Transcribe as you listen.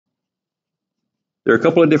There are a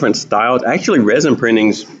couple of different styles. Actually, resin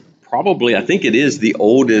printing's probably, I think it is the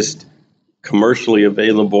oldest commercially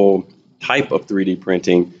available type of 3D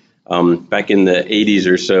printing, back in the 80s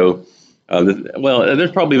or so. Well,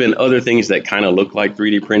 there's probably been other things that kind of look like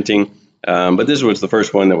 3D printing, but this was the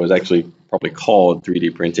first one that was actually probably called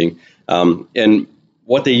 3D printing. And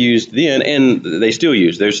what they used then, and they still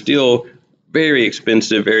use, there's still very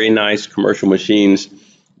expensive, very nice commercial machines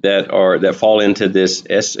that fall into this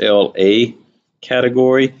SLA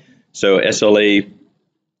category. So SLA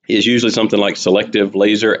is usually something like selective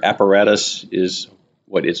laser apparatus is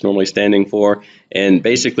what it's normally standing for. And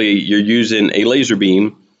basically you're using a laser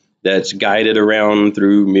beam that's guided around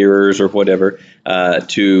through mirrors or whatever,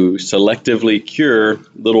 to selectively cure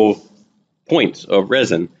little points of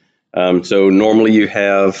resin. So normally you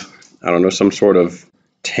have, I don't know, some sort of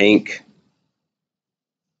tank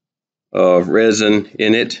of resin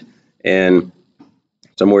in it, and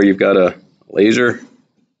somewhere you've got a laser,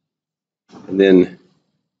 and then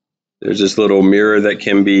there's this little mirror that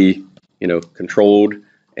can be, controlled,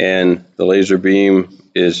 and the laser beam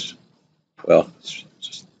is, well, it's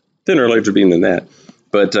just thinner laser beam than that,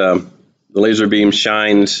 but the laser beam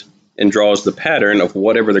shines and draws the pattern of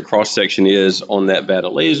whatever the cross section is on that vat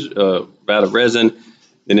of resin.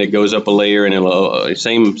 Then it goes up a layer, and it'll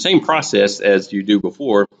same process as you do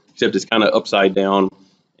before, except it's kind of upside down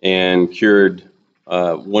and cured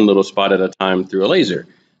one little spot at a time through a laser.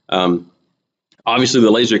 Obviously, the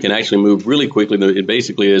laser can actually move really quickly. It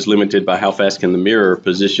basically is limited by how fast can the mirror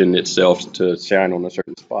position itself to shine on a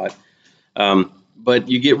certain spot. But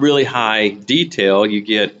you get really high detail. You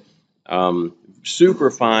get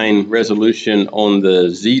super fine resolution on the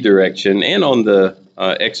Z direction and on the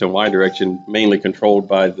X and Y direction, mainly controlled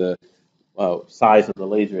by the size of the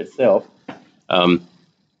laser itself.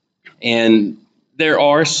 And there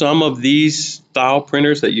are some of these style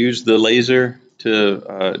printers that use the laser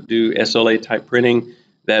to do SLA type printing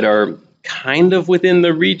that are kind of within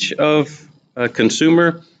the reach of a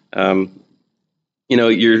consumer.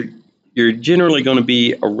 You're generally going to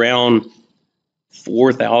be around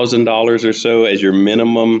 $4,000 or so as your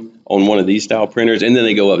minimum on one of these style printers, and then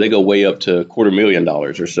they go up. They go way up to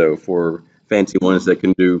 $250,000 or so for fancy ones that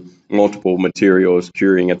can do multiple materials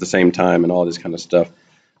curing at the same time and all this kind of stuff.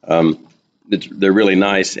 They're really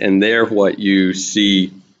nice, and they're what you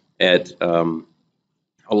see at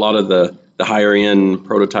a lot of the higher end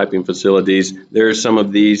prototyping facilities. There are some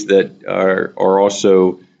of these that are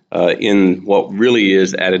also in what really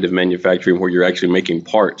is additive manufacturing, where you're actually making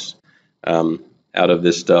parts out of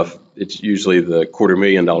this stuff. It's usually the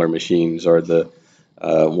 $250,000 machines are the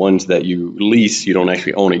ones that you lease. You don't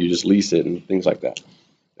actually own it, you just lease it and things like that.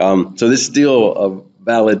 So this is still a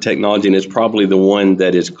valid technology, and it's probably the one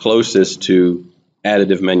that is closest to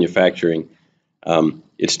additive manufacturing.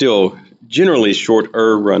 It's still generally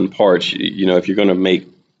shorter run parts. If you're going to make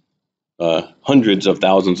hundreds of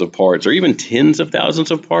thousands of parts or even tens of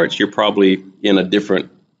thousands of parts, you're probably in a different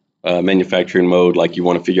manufacturing mode, like you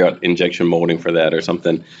want to figure out injection molding for that or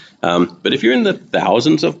something. But if you're in the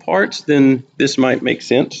thousands of parts, then this might make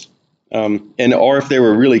sense. Or if they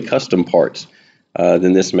were really custom parts,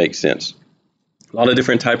 then this makes sense. A lot of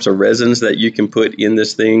different types of resins that you can put in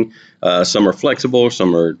this thing. Some are flexible,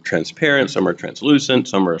 some are transparent, some are translucent,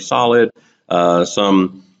 some are solid.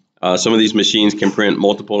 Some of these machines can print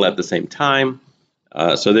multiple at the same time.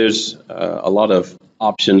 So there's a lot of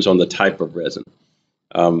options on the type of resin.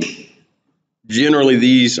 Generally,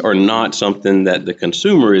 these are not something that the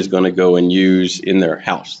consumer is going to go and use in their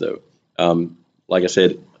house, though. Like I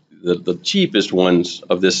said, the cheapest ones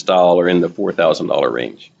of this style are in the $4,000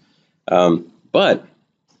 range. But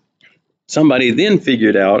somebody then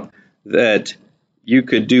figured out that you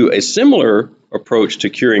could do a similar approach to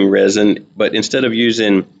curing resin, but instead of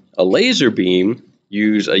using a laser beam,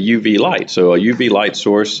 use a UV light. So a UV light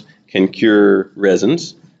source can cure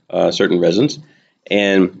resins, certain resins.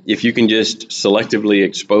 And if you can just selectively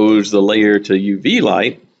expose the layer to UV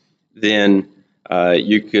light, then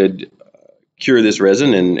you could cure this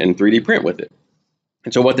resin and 3D print with it.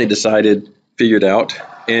 And so what they figured out,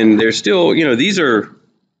 and they're still, these are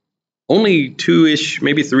only 2-ish,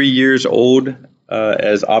 maybe 3 years old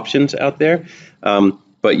as options out there.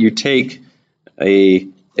 But you take a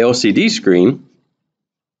LCD screen,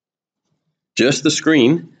 just the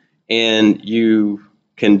screen, and you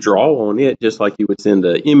can draw on it just like you would send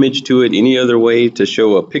an image to it any other way to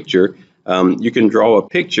show a picture. You can draw a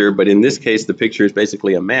picture, but in this case, the picture is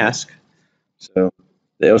basically a mask. So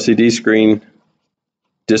the LCD screen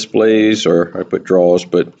displays, or I put draws,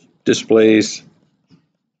 but displays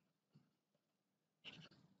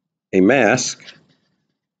a mask.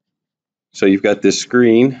 So you've got this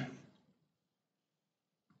screen,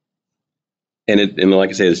 and like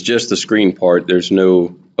I say, it's just the screen part. There's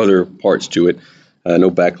no other parts to it,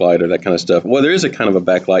 no backlight or that kind of stuff. Well, there is a kind of a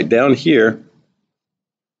backlight down here.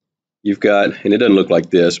 You've got, and it doesn't look like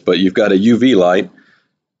this, but you've got a UV light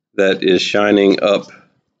that is shining up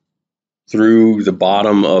through the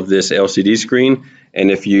bottom of this LCD screen. And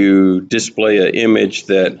if you display an image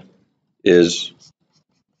that is,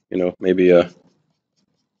 maybe a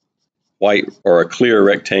white or a clear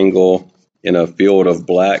rectangle in a field of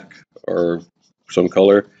black or some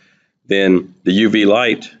color, then the UV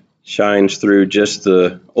light shines through just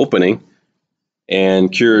the opening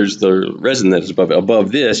and cures the resin that is above it.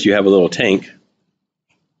 Above this, you have a little tank.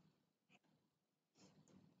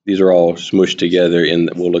 These are all smushed together, and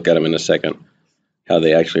we'll look at them in a second, how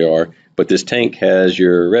they actually are. But this tank has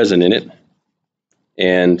your resin in it,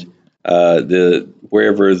 and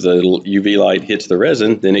wherever the UV light hits the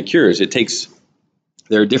resin, then it cures.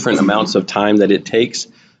 There are different amounts of time that it takes.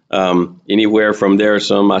 Anywhere from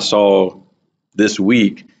some I saw this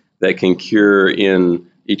week that can cure in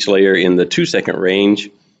each layer in the 2-second range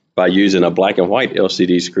by using a black and white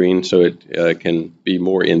LCD screen, so it can be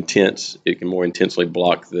more intense. It can more intensely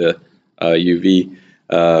block the UV.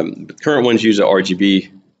 The current ones use a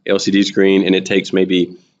RGB LCD screen, and it takes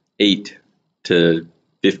maybe 8 to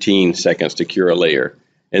 15 seconds to cure a layer.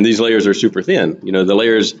 And these layers are super thin. The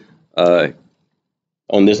layers on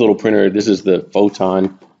this little printer, this is the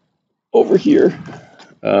Photon over here,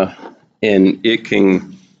 and it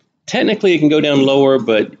can go down lower,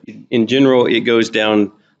 but in general it goes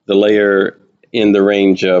down the layer in the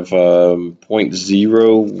range of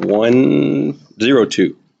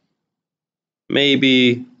 0.0102,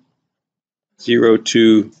 maybe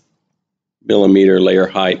 0.2 millimeter layer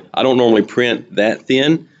height. I don't normally print that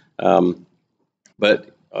thin, but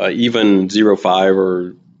even 0.5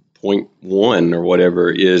 or 0.1 or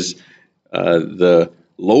whatever is the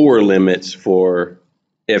lower limits for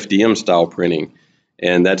FDM style printing,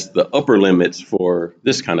 and that's the upper limits for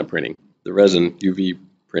this kind of printing, the resin UV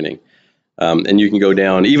printing. And you can go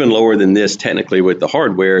down even lower than this. Technically, with the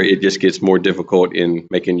hardware, it just gets more difficult in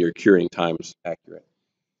making your curing times accurate.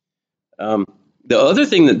 The other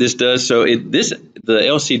thing that this does, the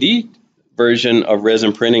LCD version of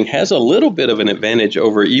resin printing has a little bit of an advantage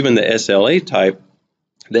over even the SLA type.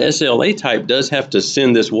 The SLA type does have to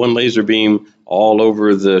send this one laser beam all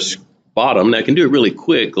over the bottom. Now, it can do it really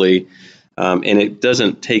quickly, and it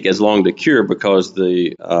doesn't take as long to cure because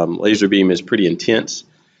the laser beam is pretty intense,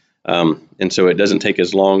 and so it doesn't take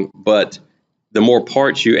as long. But the more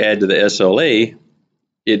parts you add to the SLA,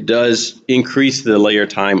 it does increase the layer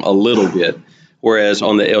time a little bit. Whereas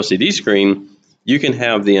on the LCD screen, you can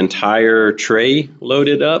have the entire tray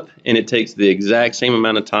loaded up, and it takes the exact same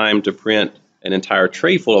amount of time to print an entire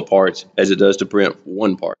tray full of parts as it does to print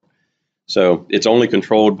one part. So it's only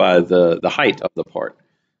controlled by the height of the part.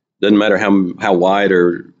 Doesn't matter how wide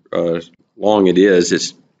or long it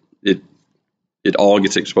is. It all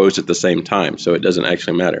gets exposed at the same time, so it doesn't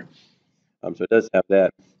actually matter. So it does have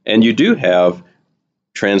that, and you do have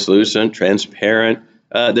translucent, transparent.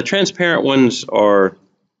 The transparent ones are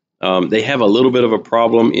they have a little bit of a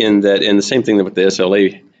problem in that, and the same thing with the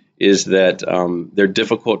SLA is that they're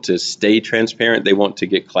difficult to stay transparent. They want to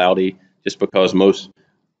get cloudy just because most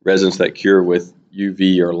resins that cure with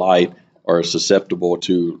UV or light are susceptible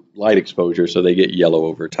to light exposure, so they get yellow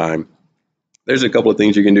over time. There's a couple of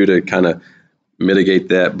things you can do to kind of mitigate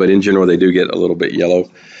that, but in general they do get a little bit yellow.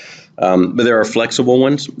 But there are flexible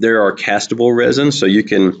ones. There are castable resins, so you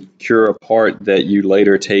can cure a part that you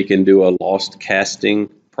later take and do a lost casting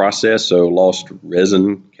process, so lost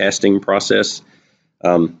resin casting process.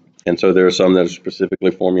 And so there are some that are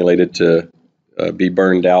specifically formulated to be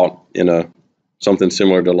burned out in something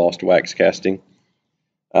similar to lost wax casting.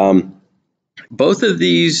 Both of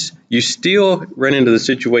these, you still run into the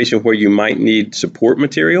situation where you might need support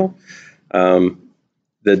material. The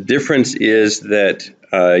difference is that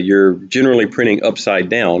you're generally printing upside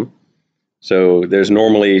down. So there's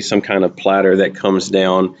normally some kind of platter that comes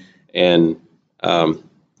down, and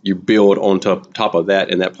you build on top of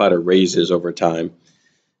that, and that platter raises over time.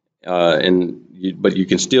 But you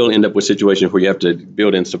can still end up with situations where you have to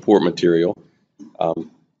build in support material.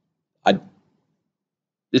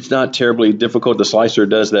 It's not terribly difficult. The slicer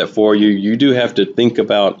does that for you. You do have to think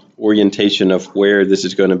about orientation of where this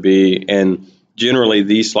is going to be, and generally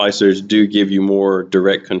these slicers do give you more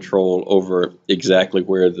direct control over exactly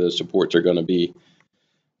where the supports are going to be.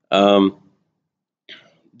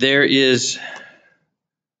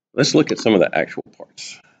 Let's look at some of the actual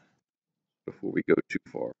parts before we go too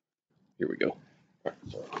far. Here we go. All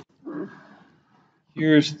right,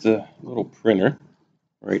 here's the little printer.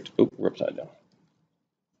 Right. Oh, we're upside down.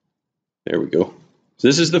 There we go. So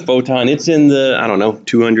this is the Photon. It's in the, I don't know,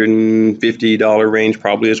 $250 range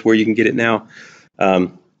probably is where you can get it now.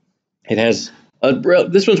 It has,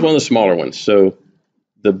 this one's one of the smaller ones. So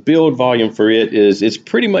the build volume for it is, it's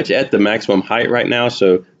pretty much at the maximum height right now.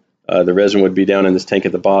 So the resin would be down in this tank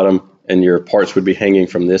at the bottom and your parts would be hanging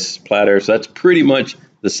from this platter. So that's pretty much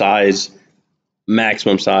the size,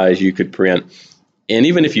 maximum size you could print. And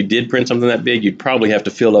even if you did print something that big, you'd probably have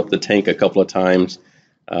to fill up the tank a couple of times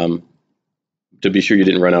to be sure you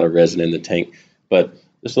didn't run out of resin in the tank. But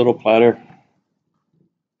this little platter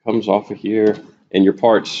comes off of here, and your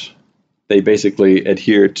parts, they basically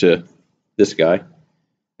adhere to this guy,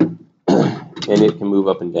 and it can move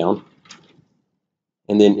up and down.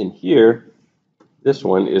 And then in here, this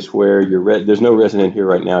one is where your there's no resin in here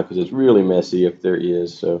right now because it's really messy if there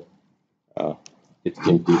is, so it's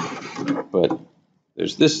empty. But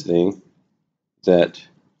there's this thing that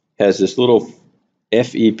has this little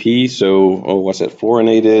FEP, so what's that?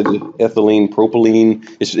 Fluorinated ethylene propylene.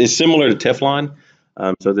 It's similar to Teflon.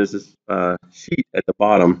 So there's this sheet at the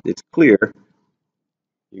bottom. It's clear.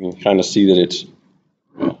 You can kind of see that it's.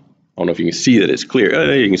 Well, I don't know if you can see that it's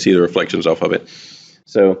clear. You can see the reflections off of it.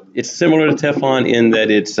 So it's similar to Teflon in that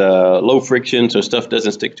it's low friction, so stuff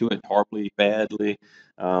doesn't stick to it horribly badly.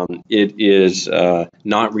 It is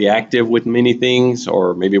not reactive with many things,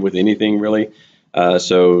 or maybe with anything really.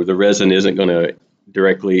 So the resin isn't going to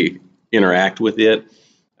directly interact with it.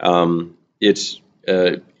 It's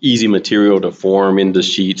easy material to form into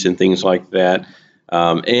sheets and things like that.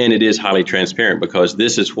 And it is highly transparent because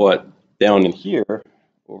this is what down in here,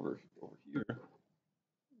 over here.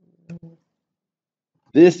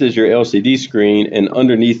 This is your LCD screen, and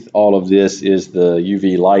underneath all of this is the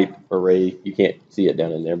UV light array. You can't see it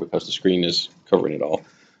down in there because the screen is covering it all.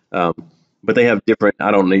 But they have different,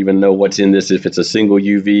 I don't even know what's in this, if it's a single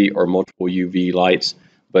UV or multiple UV lights,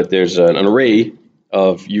 but there's an array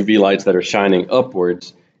of UV lights that are shining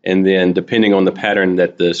upwards, and then depending on the pattern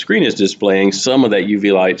that the screen is displaying, some of that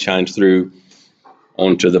UV light shines through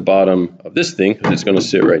onto the bottom of this thing, because it's going to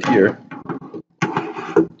sit right here,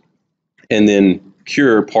 and then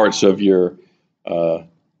cure parts of your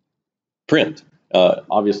print.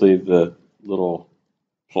 Obviously, the little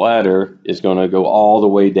platter is going to go all the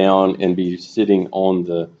way down and be sitting on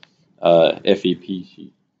the FEP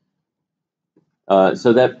sheet.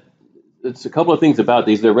 So that it's a couple of things about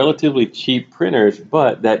these. They're relatively cheap printers,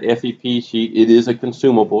 but that FEP sheet, it is a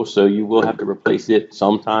consumable, so you will have to replace it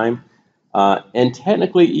sometime. And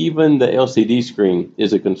technically, even the LCD screen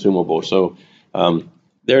is a consumable. So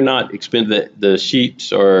they're not expensive. The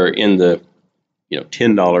sheets are in the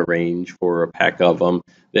 $10 range for a pack of them.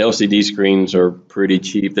 The LCD screens are pretty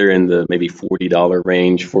cheap. They're in the maybe $40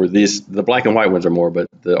 range for this. The black and white ones are more, but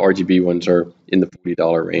the RGB ones are in the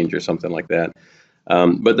 $40 range or something like that.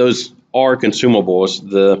 But those are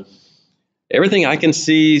consumables. Everything I can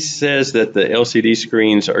see says that the LCD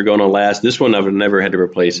screens are going to last. This one I've never had to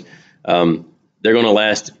replace. They're going to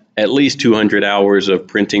last at least 200 hours of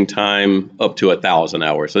printing time, up to 1,000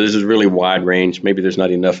 hours. So this is really wide range. Maybe there's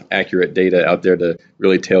not enough accurate data out there to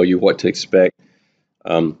really tell you what to expect.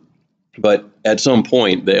 But at some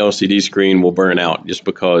point, the LCD screen will burn out just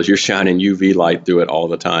because you're shining UV light through it all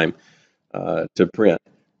the time to print.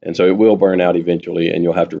 And so it will burn out eventually, and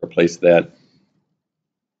you'll have to replace that.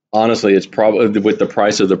 Honestly, it's probably, with the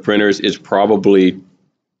price of the printers, it's probably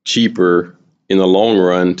cheaper in the long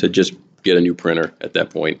run to just get a new printer at that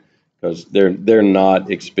point, because they're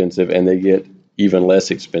not expensive, and they get even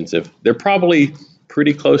less expensive. They're probably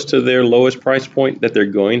pretty close to their lowest price point that they're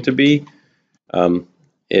going to be,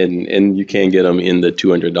 and you can get them in the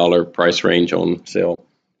 $200 price range on sale,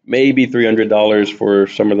 maybe $300 for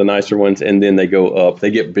some of the nicer ones, and then they go up.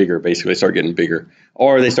 They get bigger, basically. They start getting bigger,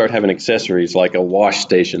 or they start having accessories like a wash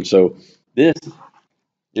station. So this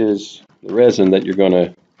is the resin that you're going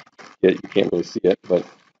to get. You can't really see it, but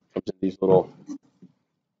comes in these little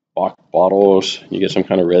bottles. You get some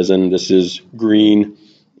kind of resin. This is green.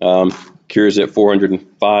 Cures at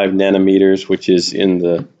 405 nanometers, which is in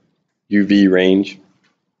the UV range.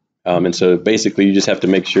 And so basically you just have to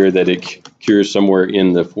make sure that it cures somewhere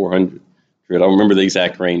in the 400. I don't remember the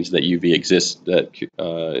exact range that UV exists, but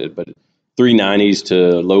 390s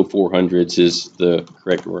to low 400s is the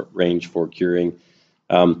correct range for curing.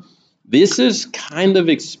 This is kind of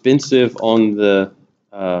expensive on the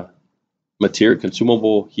material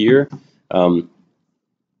consumable here. Normally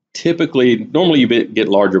you get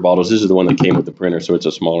larger bottles. This is the one that came with the printer, so it's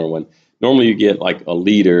a smaller one. Normally you get like a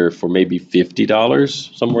liter for maybe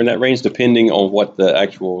 $50, somewhere in that range, depending on what the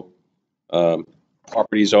actual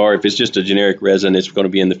properties are. If it's just a generic resin, it's going to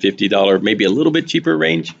be in the $50, maybe a little bit cheaper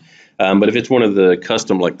range. But if it's one of the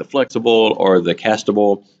custom, like the flexible or the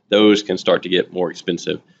castable, those can start to get more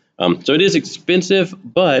expensive. So it is expensive,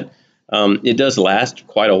 but it does last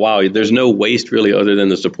quite a while. There's no waste really other than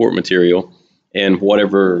the support material and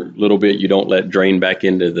whatever little bit you don't let drain back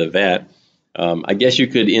into the vat. I guess you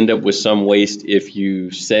could end up with some waste if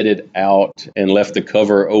you set it out and left the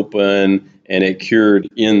cover open and it cured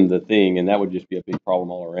in the thing, and that would just be a big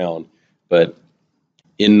problem all around. But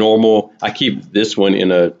in normal, I keep this one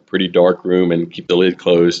in a pretty dark room and keep the lid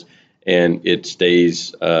closed, and it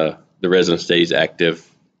stays, the resin stays active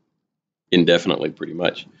indefinitely pretty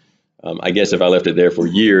much. I guess if I left it there for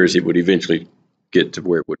years, it would eventually get to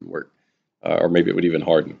where it wouldn't work, or maybe it would even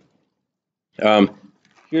harden.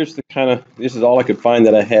 Here's the this is all I could find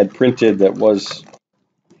that I had printed that was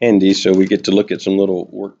handy, so we get to look at some little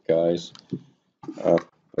work guys.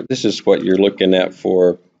 But this is what you're looking at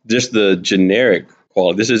for just the generic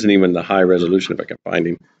quality. This isn't even the high resolution if I can find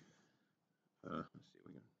him.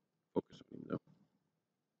 Focus on him.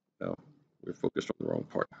 No, we're focused on the wrong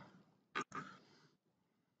part.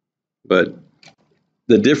 But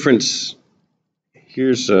the difference,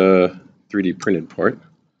 here's a 3D printed part.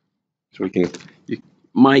 So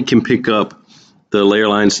Mike can pick up the layer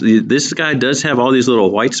lines. This guy does have all these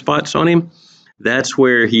little white spots on him. That's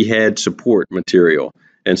where he had support material.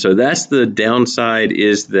 And so that's the downside,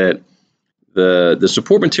 is that the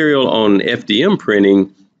support material on FDM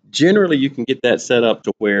printing, generally you can get that set up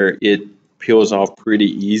to where it peels off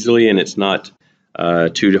pretty easily and it's not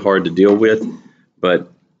too hard to deal with.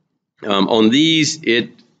 But on these,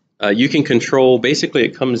 you can control, basically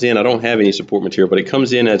it comes in, I don't have any support material, but it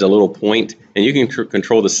comes in as a little point, and you can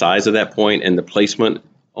control the size of that point and the placement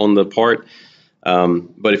on the part.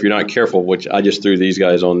 But if you're not careful, which I just threw these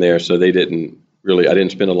guys on there, so they didn't really, I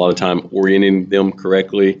didn't spend a lot of time orienting them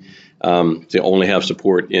correctly to only have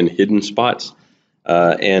support in hidden spots.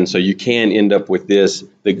 And so you can end up with this.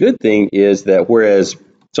 The good thing is that whereas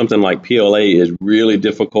something like PLA is really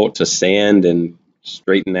difficult to sand and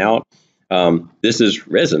straighten out, this is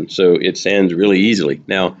resin, so it sands really easily.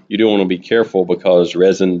 Now, you do want to be careful because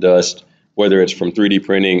resin dust, whether it's from 3D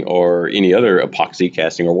printing or any other epoxy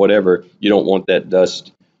casting or whatever, you don't want that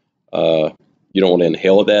dust, you don't want to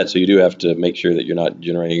inhale that, so you do have to make sure that you're not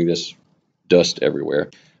generating this dust everywhere.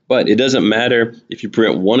 But it doesn't matter if you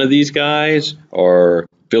print one of these guys or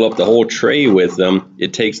fill up the whole tray with them,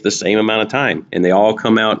 it takes the same amount of time, and they all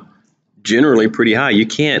come out generally pretty high. You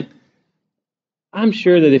can't, I'm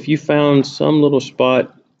sure that if you found some little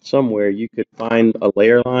spot somewhere, you could find a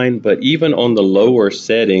layer line, but even on the lower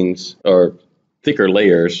settings or thicker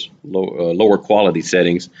layers, lower quality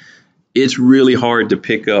settings, it's really hard to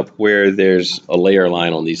pick up where there's a layer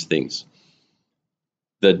line on these things.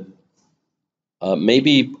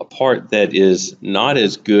 Maybe a part that is not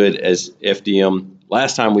as good as FDM.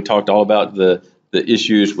 Last time we talked all about the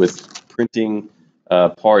issues with printing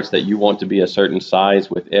parts that you want to be a certain size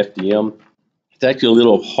with FDM. It's actually a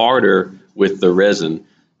little harder with the resin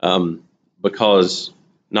because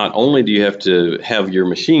not only do you have to have your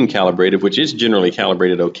machine calibrated, which is generally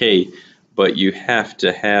calibrated okay, but you have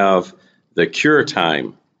to have the cure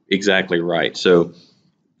time exactly right. So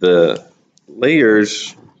the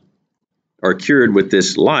layers are cured with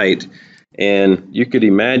this light, and you could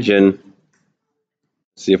imagine,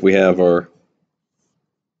 see if we have our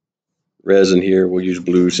resin here, we'll use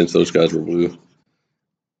blue since those guys were blue.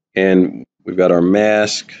 And we've got our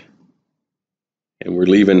mask, and we're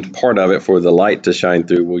leaving part of it for the light to shine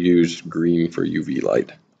through. We'll use green for UV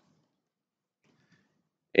light.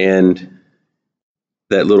 And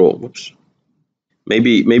that little, whoops,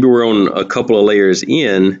 maybe we're on a couple of layers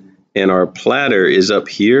in, and our platter is up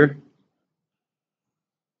here.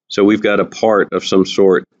 So we've got a part of some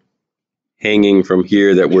sort hanging from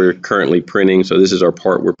here that we're currently printing. So this is our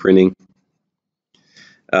part we're printing.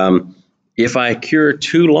 If I cure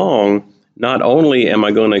too long, not only am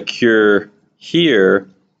I going to cure here,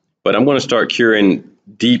 but I'm going to start curing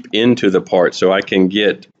deep into the part so I can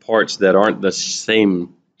get parts that aren't the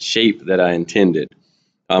same shape that I intended.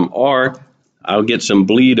 Or I'll get some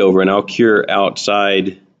bleed over and I'll cure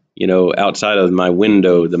outside, outside of my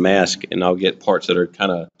window, the mask, and I'll get parts that are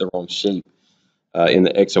kind of the wrong shape in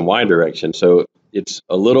the X and Y direction. So it's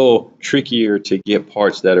a little trickier to get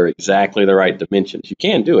parts that are exactly the right dimensions. You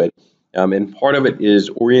can do it. And part of it is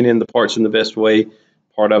orienting the parts in the best way.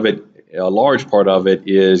 Part of it, a large part of it,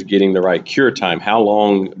 is getting the right cure time. How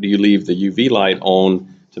long do you leave the UV light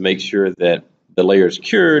on to make sure that the layer is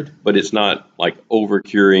cured, but it's not like over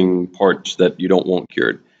curing parts that you don't want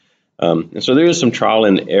cured. And so there is some trial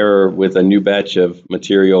and error with a new batch of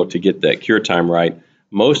material to get that cure time right.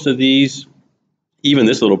 Most of these, even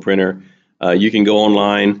this little printer, you can go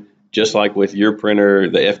online, just like with your printer,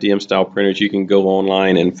 the FDM style printers, you can go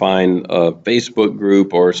online and find a Facebook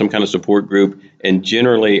group or some kind of support group. And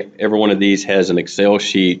generally, every one of these has an Excel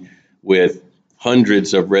sheet with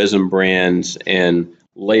hundreds of resin brands and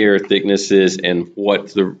layer thicknesses and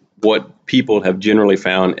what people have generally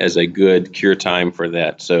found as a good cure time for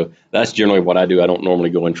that. So that's generally what I do. I don't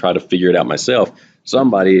normally go and try to figure it out myself.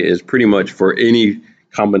 Somebody is pretty much for any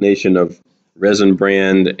combination of resin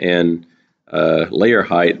brand and layer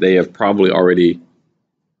height, they have probably already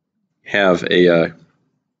have a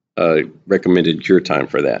recommended cure time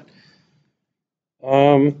for that.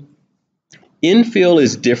 Infill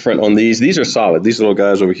is different on these. These are solid. These little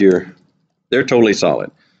guys over here, they're totally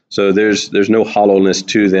solid. So there's no hollowness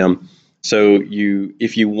to them. So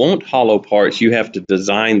if you want hollow parts, you have to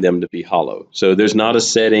design them to be hollow. So there's not a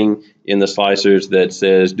setting in the slicers that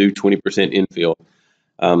says do 20% infill.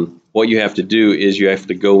 What you have to do is you have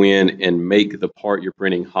to go in and make the part you're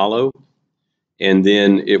printing hollow, and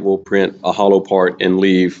then it will print a hollow part and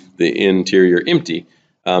leave the interior empty.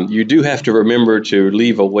 You do have to remember to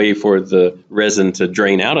leave a way for the resin to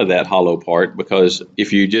drain out of that hollow part, because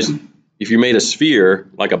if you made a sphere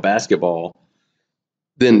like a basketball,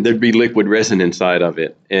 then there'd be liquid resin inside of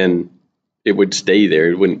it, and it would stay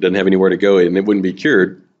there. It doesn't have anywhere to go, and it wouldn't be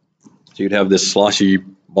cured. So you'd have this sloshy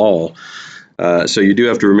ball. So you do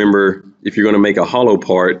have to remember, if you're going to make a hollow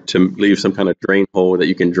part, to leave some kind of drain hole that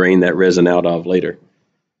you can drain that resin out of later.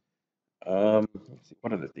 Let's see,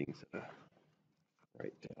 what other things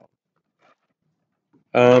write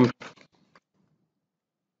down?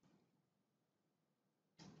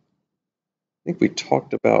 I think we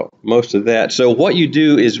talked about most of that. So what you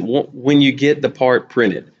do is when you get the part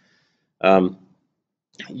printed, they're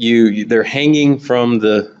hanging from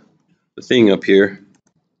the thing up here,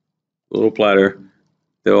 little platter.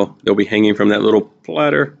 They'll be hanging from that little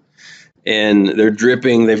platter, and they're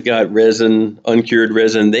dripping. They've got resin, uncured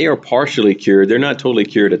resin. They are partially cured. They're not totally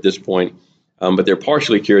cured at this point, but they're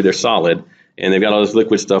partially cured. They're solid, and they've got all this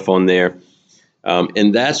liquid stuff on there.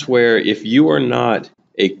 And that's where, if you are not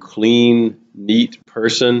a clean, neat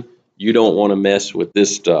person, you don't want to mess with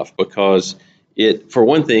this stuff, because for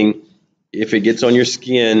one thing, if it gets on your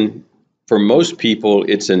skin, for most people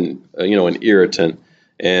it's an irritant,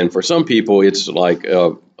 and for some people it's like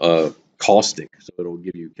caustic, so it'll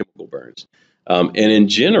give you chemical burns. And in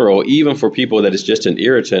general, even for people that it's just an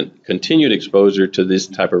irritant, continued exposure to this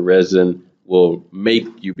type of resin will make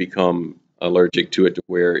you become allergic to it, to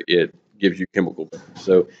where it gives you chemical burns.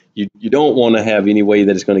 So you don't want to have any way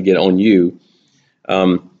that it's going to get on you.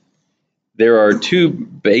 There are two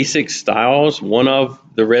basic styles. One of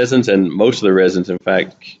the resins, and most of the resins, in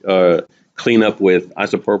fact, clean up with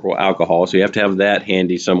isopropyl alcohol. So you have to have that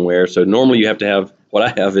handy somewhere. So normally you have to have, what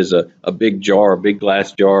I have is a big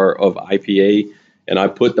glass jar of IPA, and I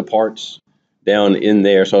put the parts down in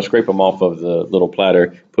there. So I scrape them off of the little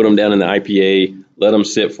platter, put them down in the IPA, let them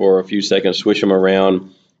sit for a few seconds, swish them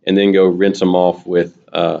around, and then go rinse them off with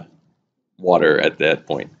water at that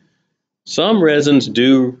point. Some resins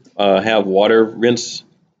do have water rinse.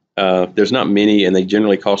 There's not many, and they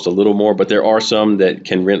generally cost a little more, but there are some that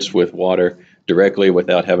can rinse with water directly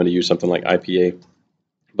without having to use something like IPA.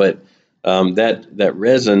 But that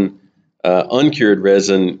resin, uncured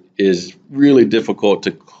resin, is really difficult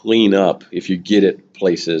to clean up if you get it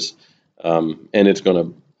places, and it's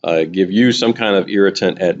going to give you some kind of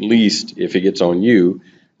irritant, at least if it gets on you.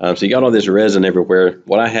 So you got all this resin everywhere.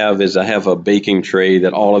 What I have is a baking tray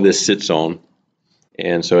that all of this sits on.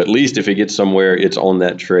 And so at least if it gets somewhere, it's on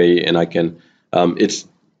that tray, and I can, it's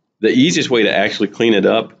the easiest way to actually clean it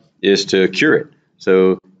up is to cure it.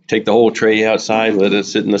 So take the whole tray outside, let it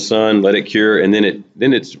sit in the sun, let it cure, and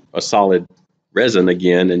then it's a solid resin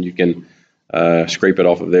again, and you can scrape it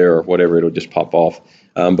off of there or whatever, it'll just pop off.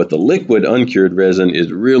 But the liquid uncured resin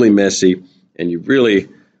is really messy, and you really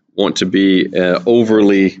want to be an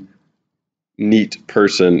overly neat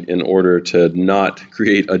person in order to not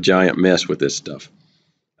create a giant mess with this stuff.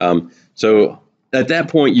 So at that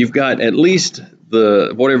point, you've got at least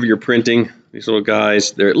whatever you're printing, these little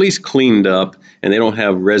guys, they're at least cleaned up and they don't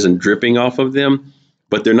have resin dripping off of them,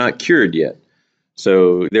 but they're not cured yet.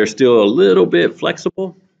 So they're still a little bit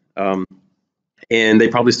flexible, and they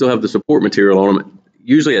probably still have the support material on them.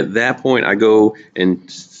 Usually at that point, I go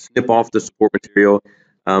and snip off the support material.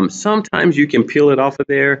 Sometimes you can peel it off of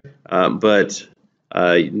there, but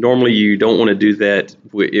normally you don't want to do that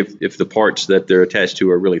if the parts that they're attached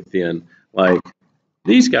to are really thin. Like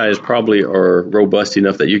These guys probably are robust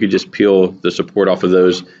enough that you could just peel the support off of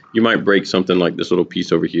those. You might break something like this little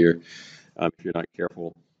piece over here if you're not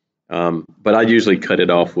careful. But I usually cut it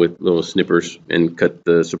off with little snippers and cut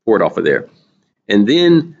the support off of there. And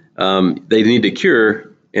then they need to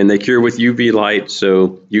cure, and they cure with UV light.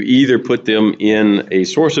 So you either put them in a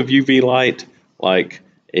source of UV light, like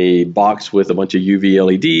a box with a bunch of UV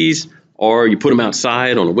LEDs, or you put them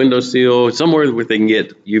outside on a windowsill, somewhere where they can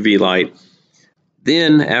get UV light.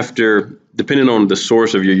 Then after, depending on the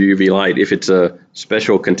source of your UV light, if it's a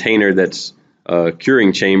special container that's a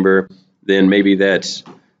curing chamber, then maybe that's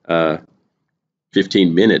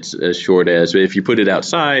 15 minutes as short as. If you put it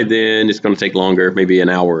outside, then it's going to take longer, maybe an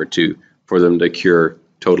hour or two for them to cure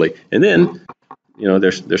totally. And then,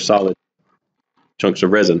 they're solid chunks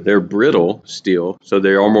of resin. They're brittle still, so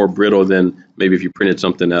they are more brittle than maybe if you printed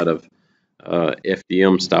something out of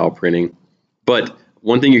FDM style printing. But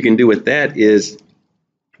one thing you can do with that is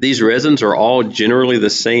these resins are all generally the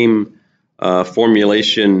same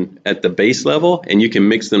formulation at the base level, and you can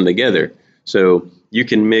mix them together. So you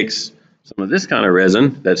can mix some of this kind of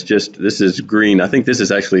resin that's this is green. I think this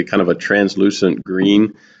is actually kind of a translucent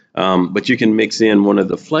green, but you can mix in one of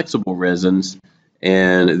the flexible resins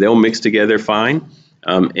and they'll mix together fine.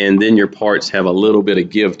 And then your parts have a little bit of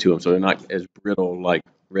give to them, so they're not as brittle like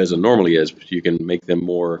resin normally is, but you can make them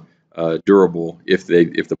more durable if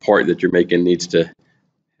the part that you're making needs to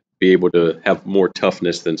be able to have more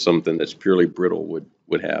toughness than something that's purely brittle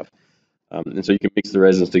would have. And so you can mix the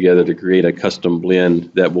resins together to create a custom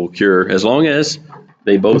blend that will cure, as long as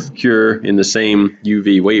they both cure in the same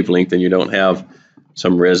UV wavelength and you don't have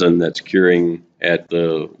some resin that's curing at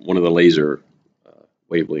one of the laser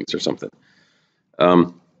wavelengths or something.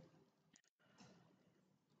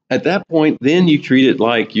 At that point, then you treat it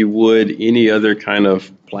like you would any other kind of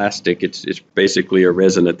plastic. It's basically a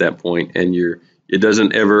resin at that point, and it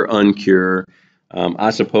doesn't ever uncure.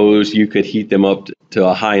 I suppose you could heat them up to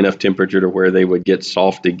a high enough temperature to where they would get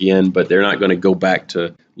soft again, but they're not going to go back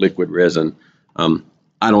to liquid resin.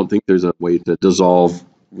 I don't think there's a way to dissolve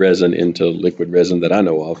resin into liquid resin that I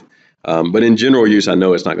know of. But in general use, I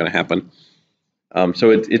know it's not going to happen. So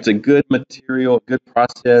it's a good material, good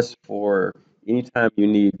process for anytime you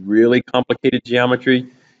need really complicated geometry.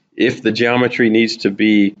 If the geometry needs to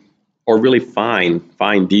be, or really fine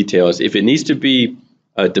details, if it needs to be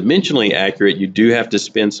dimensionally accurate, you do have to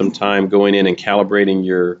spend some time going in and calibrating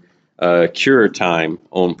your cure time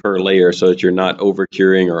on per layer so that you're not over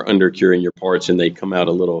curing or under curing your parts and they come out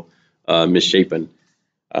a little misshapen.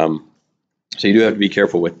 So you do have to be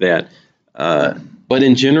careful with that. But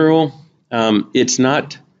in general, it's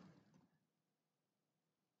not,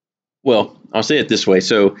 well, I'll say it this way.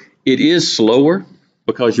 So it is slower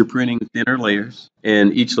because you're printing thinner layers,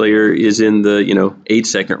 and each layer is in the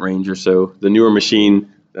 8-second range or so. The newer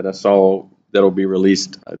machine that I saw that'll be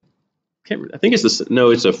released, I think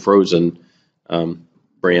it's a Frozen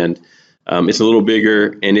brand. It's a little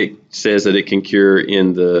bigger, and it says that it can cure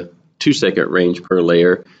in the 2-second range per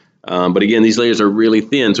layer. But again, these layers are really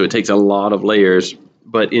thin, so it takes a lot of layers.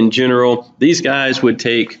 But in general, these guys would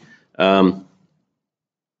take 3-4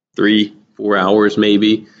 hours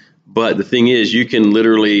maybe. But the thing is, you can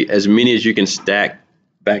literally, as many as you can stack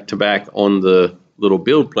back to back on the little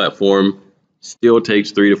build platform, still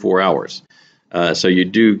takes 3 to 4 hours. So you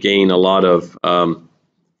do gain a lot of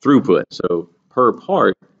throughput. So per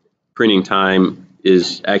part, printing time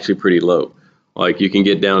is actually pretty low. Like you can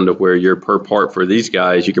get down to where your per part for these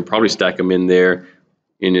guys, you could probably stack them in there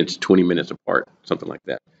and it's 20 minutes apart, something like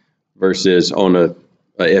that. Versus on a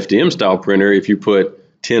FDM style printer, if you put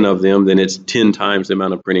 10 of them, then it's 10 times the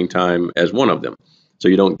amount of printing time as one of them. So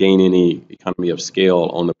you don't gain any economy of scale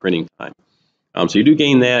on the printing time. So you do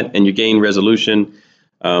gain that, and you gain resolution.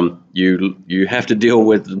 You have to deal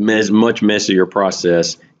with much messier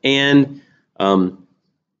process. And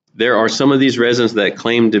there are some of these resins that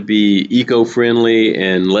claim to be eco-friendly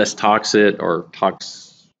and less toxic, or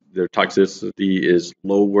their toxicity is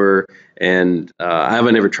lower. And I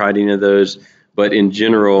haven't ever tried any of those, but in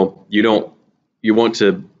general, you want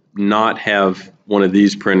to not have one of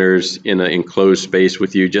these printers in an enclosed space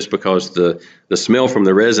with you, just because the smell from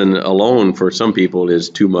the resin alone for some people is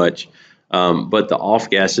too much. But the off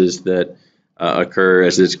gases that occur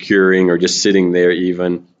as it's curing or just sitting there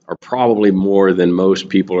even are probably more than most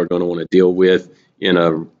people are going to want to deal with in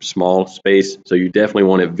a small space. So you definitely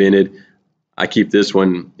want it vented. I keep this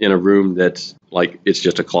one in a room that's like, it's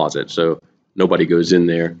just a closet, so nobody goes in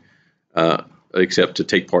there except to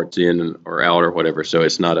take parts in or out or whatever. So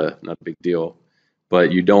it's not a big deal.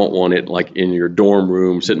 But you don't want it like in your dorm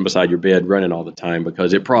room, sitting beside your bed, running all the time,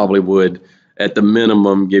 because it probably would, at the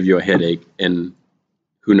minimum, give you a headache. And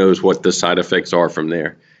who knows what the side effects are from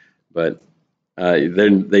there. But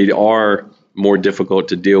then they are more difficult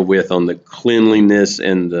to deal with on the cleanliness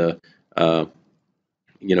and the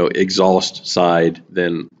exhaust side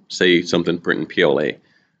than say something printing PLA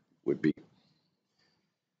would be.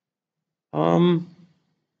 I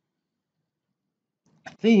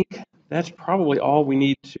think that's probably all we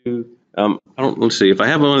need to. Let's see if I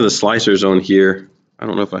have one of the slicers on here. I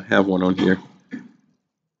don't know if I have one on here.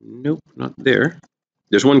 Nope, not there.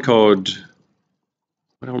 There's one called.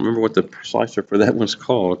 I don't remember what the slicer for that one's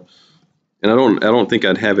called, and I don't think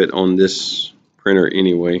I'd have it on this printer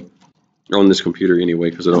anyway, or on this computer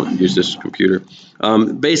anyway, because I don't use this computer.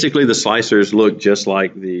 Basically, the slicers look just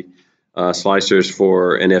like the slicers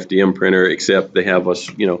for an FDM printer, except they have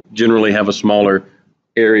generally have a smaller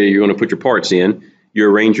area you're going to put your parts in. You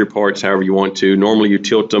arrange your parts however you want to. Normally, you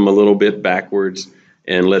tilt them a little bit backwards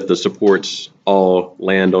and let the supports all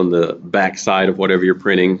land on the back side of whatever you're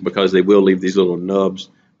printing, because they will leave these little nubs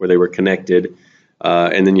where they were connected.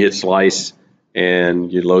 And then you hit slice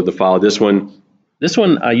and you load the file. This one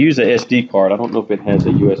I use a SD card. I don't know if it has a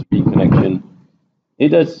USB connection. It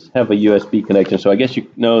does have a USB connection, so I guess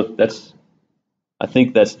I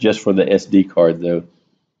think that's just for the SD card though.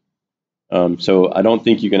 So I don't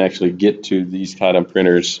think you can actually get to these kind of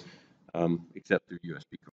printers except through USB card.